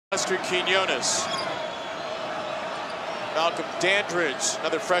Quinones. Malcolm Dandridge,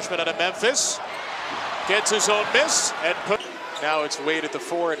 another freshman out of Memphis, gets his own miss and put. Now it's Wade at the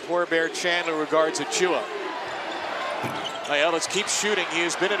 4 and poor Bear Chandler regards Achiuwa. Well, let's keep shooting. He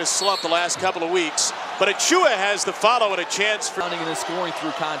has been in a slump the last couple of weeks, but Achiuwa has the follow and a chance for and scoring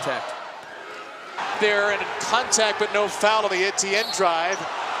through contact. There and in contact, but no foul on the Etienne drive.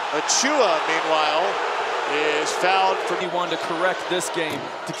 Achiuwa, meanwhile, is fouled for. He wanted to correct this game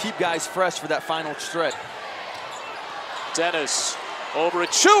to keep guys fresh for that final stretch. Dennis over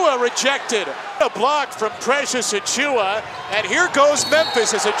Achiuwa, rejected. A block from Precious Achiuwa, and here goes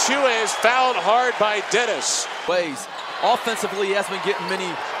Memphis as Achiuwa is fouled hard by Dennis. Offensively, he hasn't been getting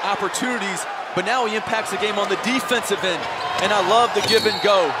many opportunities, but now he impacts the game on the defensive end. And I love the give and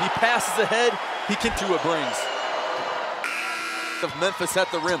go. He passes ahead, he can do what brings. Of Memphis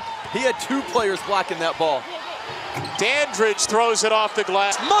at the rim. He had 2 players blocking that ball. Dandridge throws it off the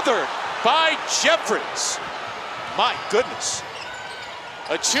glass, mothered by Jeffries. My goodness.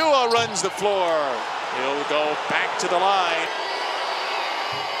 Achiuwa runs the floor. He'll go back to the line.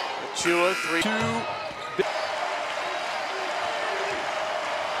 Achiuwa 3.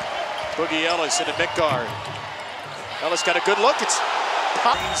 Boogie Ellis into mid-guard. Ellis got a good look. It's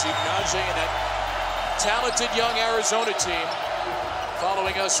Ignace and that talented young Arizona team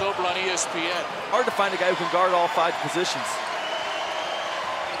following us over on ESPN. Hard to find a guy who can guard all 5 positions.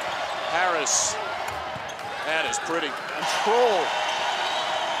 Harris. That is pretty. Control.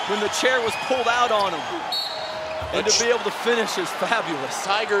 When the chair was pulled out on him. And to be able to finish is fabulous.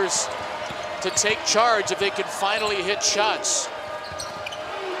 Tigers to take charge if they can finally hit shots.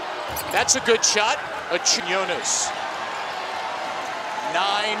 That's a good shot. Quinones.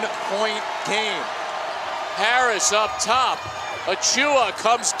 9-point game. Harris up top. Achiuwa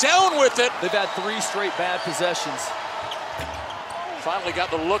comes down with it. They've had 3 straight bad possessions. Finally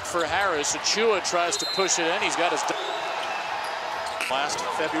got the look for Harris. Achiuwa tries to push it in. He's got his. Last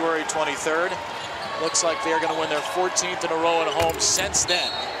February 23rd. Looks like they're going to win their 14th in a row at home since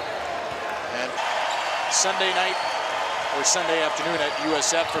then. And Sunday night or Sunday afternoon at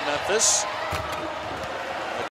USF for Memphis.